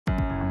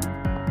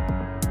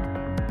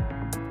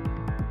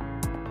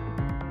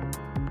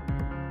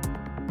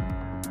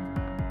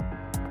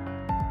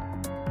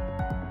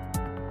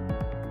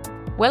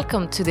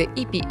Welcome to the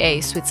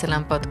EPA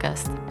Switzerland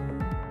podcast.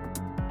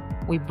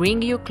 We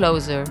bring you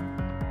closer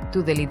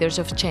to the leaders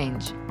of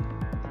change.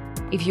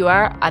 If you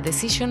are a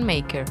decision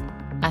maker,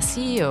 a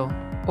CEO,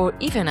 or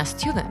even a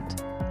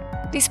student,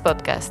 this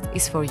podcast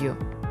is for you.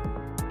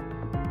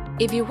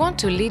 If you want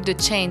to lead the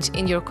change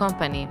in your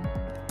company,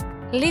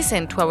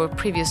 listen to our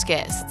previous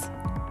guests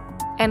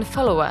and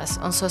follow us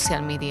on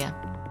social media.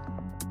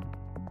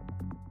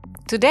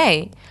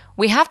 Today,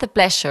 we have the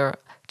pleasure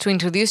to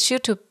introduce you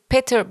to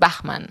Peter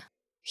Bachmann.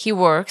 He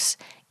works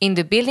in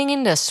the building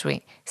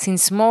industry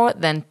since more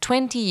than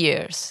 20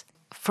 years.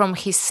 From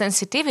his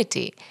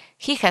sensitivity,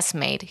 he has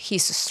made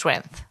his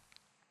strength.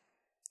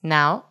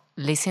 Now,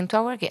 listen to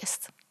our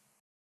guest.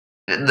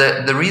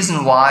 The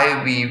reason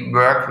why we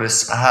work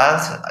with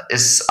health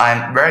is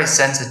I'm very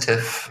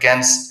sensitive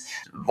against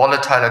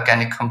volatile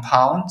organic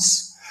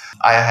compounds.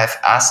 I have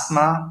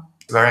asthma,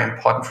 very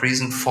important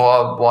reason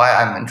for why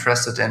I'm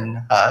interested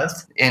in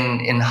health,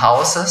 in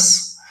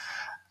houses.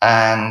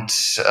 And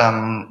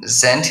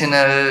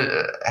Sentinel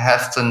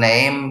have the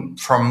name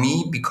from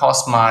me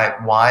because my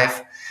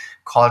wife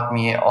called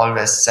me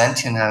always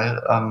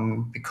Sentinel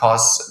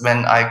because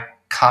when I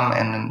come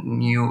in a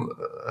new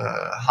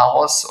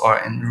house or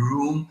in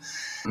room,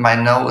 my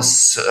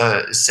nose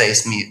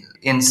says me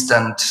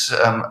instant,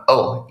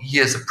 oh,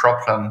 here's a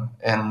problem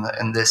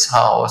in this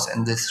house,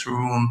 in this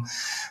room,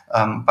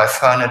 by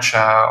furniture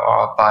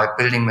or by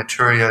building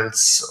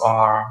materials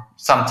or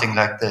something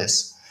like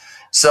this.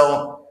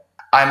 So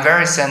I'm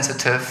very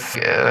sensitive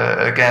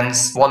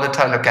against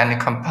volatile organic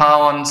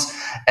compounds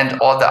and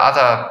all the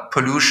other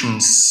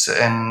pollutions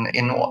in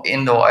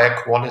indoor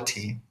air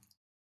quality.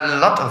 A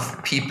lot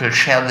of people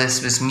share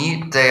this with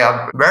me. They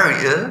are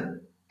very ill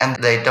and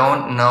they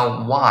don't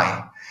know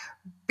why.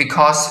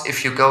 Because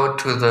if you go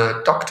to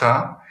the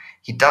doctor,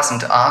 he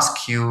doesn't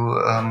ask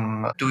you,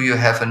 do you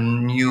have a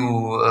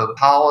new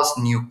house,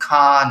 new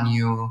car,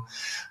 new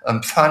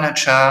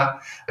furniture?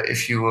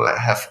 If you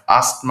have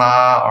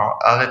asthma or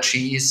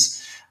allergies,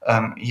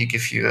 he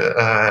gives you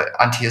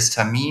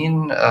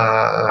antihistamine,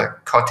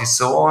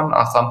 cortisone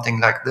or something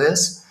like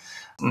this.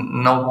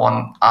 No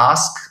one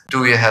asks,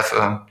 do you have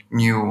a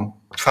new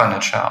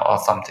furniture or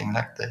something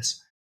like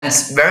this?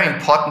 It's very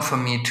important for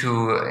me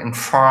to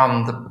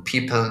inform the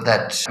people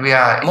that we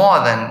are more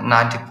than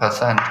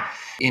 90%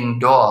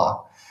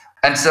 indoor.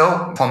 And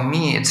so for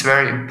me, it's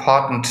very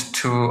important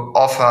to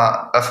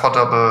offer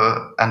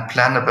affordable and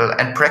plannable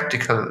and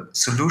practical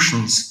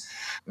solutions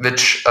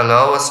which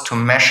allow us to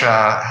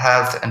measure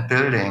health and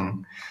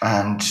building.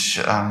 And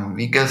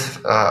we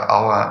give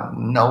our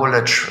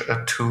knowledge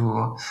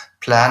to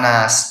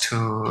planners,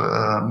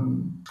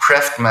 to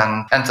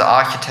craftsmen and the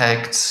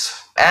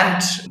architects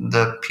and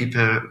the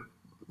people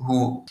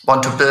who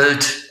want to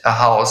build a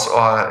house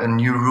or a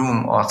new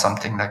room or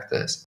something like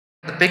this.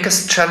 The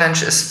biggest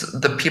challenge is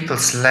the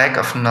people's lack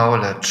of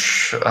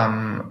knowledge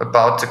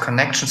about the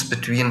connections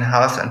between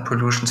health and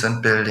pollutions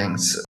and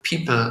buildings.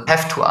 People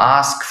have to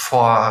ask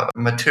for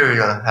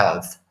material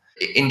health.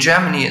 In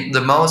Germany, the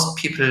most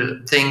people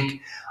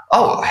think,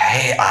 oh,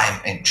 hey,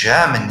 I'm in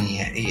Germany.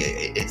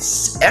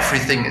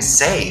 Everything is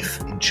safe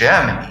in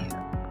Germany.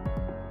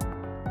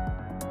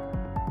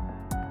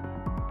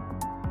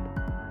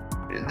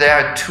 There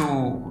are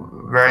two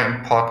very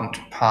important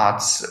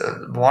parts.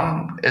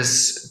 One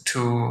is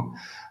to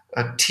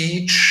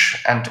teach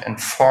and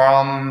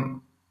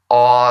inform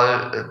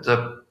all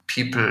the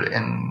people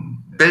in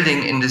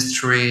building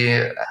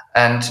industry,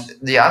 and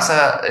the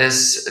other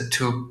is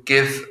to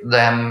give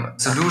them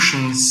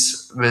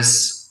solutions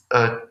with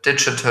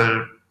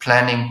digital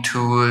planning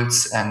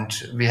tools, and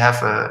we have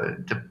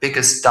the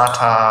biggest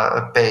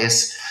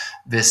database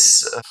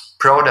with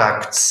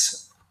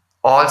products.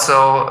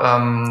 Also,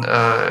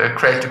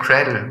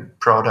 cradle-to-cradle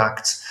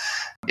products.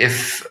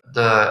 If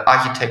the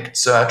architect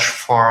search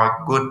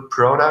for good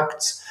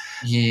products,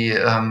 he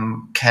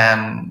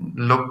can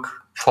look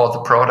for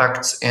the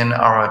products in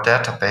our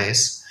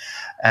database.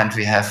 And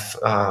we have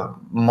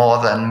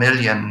more than 1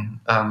 million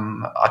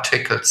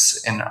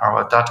articles in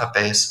our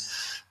database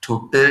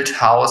to build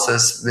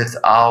houses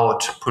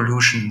without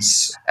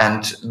pollutions.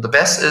 And the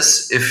best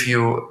is if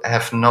you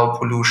have no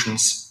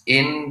pollutions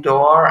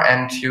indoor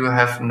and you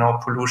have no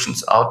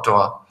pollutions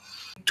outdoor.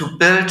 To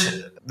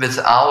build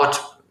without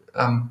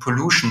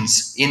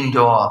pollutions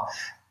indoor,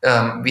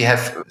 we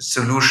have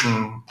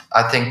solution,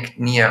 I think,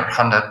 near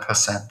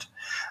 100%.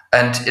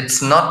 And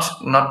it's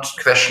not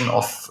question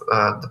of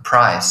the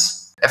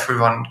price.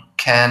 Everyone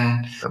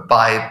can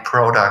buy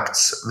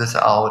products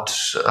without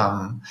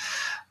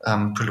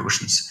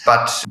pollutions,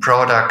 but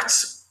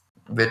products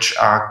which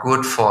are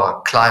good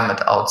for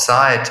climate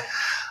outside,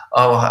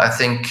 I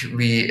think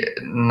we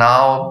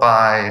now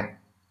by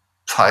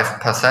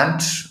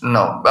 5%,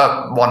 no,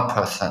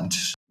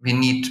 1%. We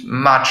need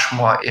much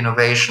more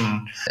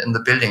innovation in the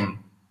building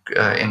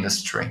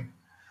industry.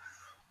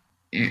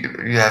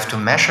 You have to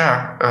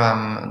measure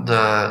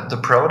the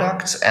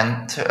products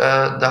and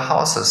the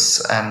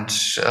houses, and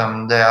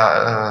there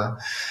are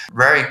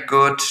very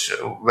good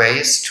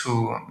ways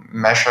to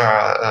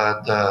measure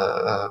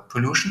the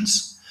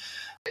pollutions.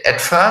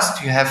 At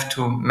first, you have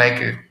to make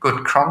a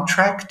good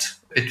contract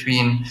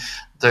between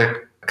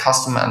the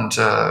customer and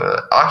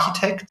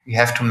architect. You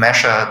have to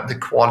measure the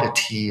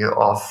quality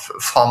of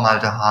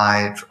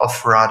formaldehyde, of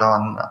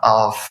radon,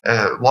 of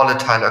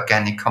volatile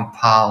organic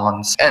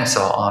compounds, and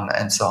so on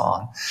and so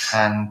on.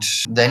 And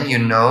then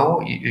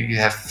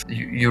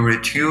you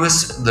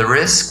reduce the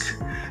risk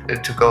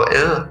to go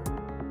ill.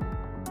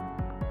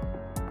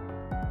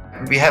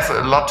 We have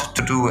a lot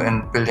to do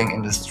in building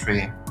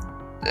industry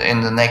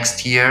in the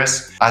next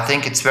years. I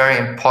think it's very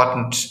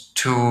important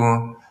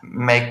to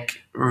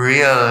make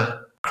real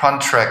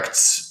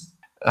contracts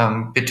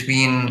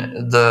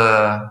between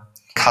the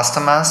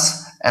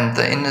customers and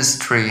the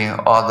industry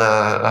or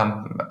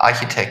the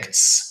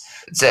architects,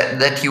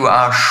 that you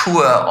are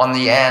sure on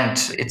the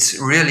end it's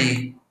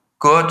really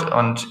good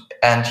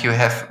and you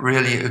have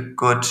really a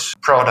good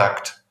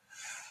product.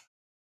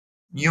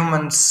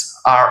 Humans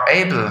are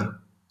able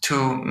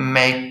to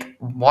make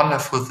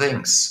wonderful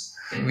things.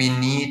 We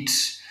need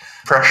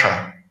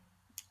pressure,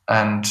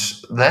 and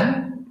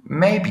then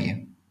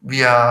maybe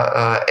we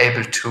are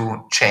able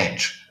to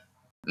change.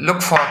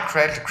 Look for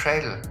cradle to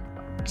cradle.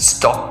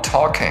 Stop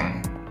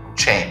talking.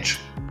 Change.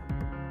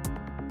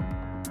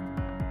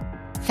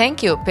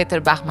 Thank you,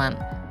 Peter Bachmann,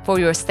 for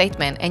your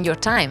statement and your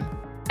time.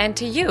 And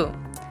to you,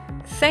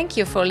 thank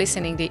you for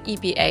listening to the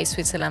EPA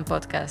Switzerland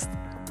podcast.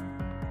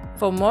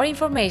 For more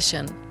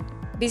information,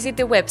 visit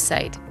the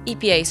website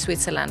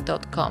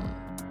epaswitzerland.com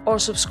or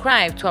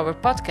subscribe to our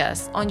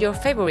podcast on your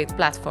favorite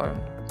platform.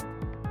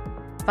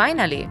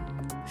 Finally,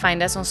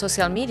 find us on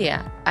social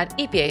media at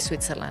EPA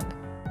Switzerland.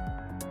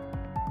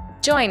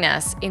 Join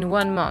us in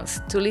 1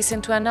 month to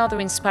listen to another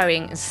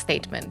inspiring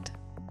statement.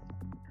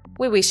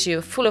 We wish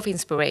you full of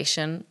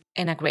inspiration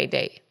and a great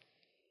day.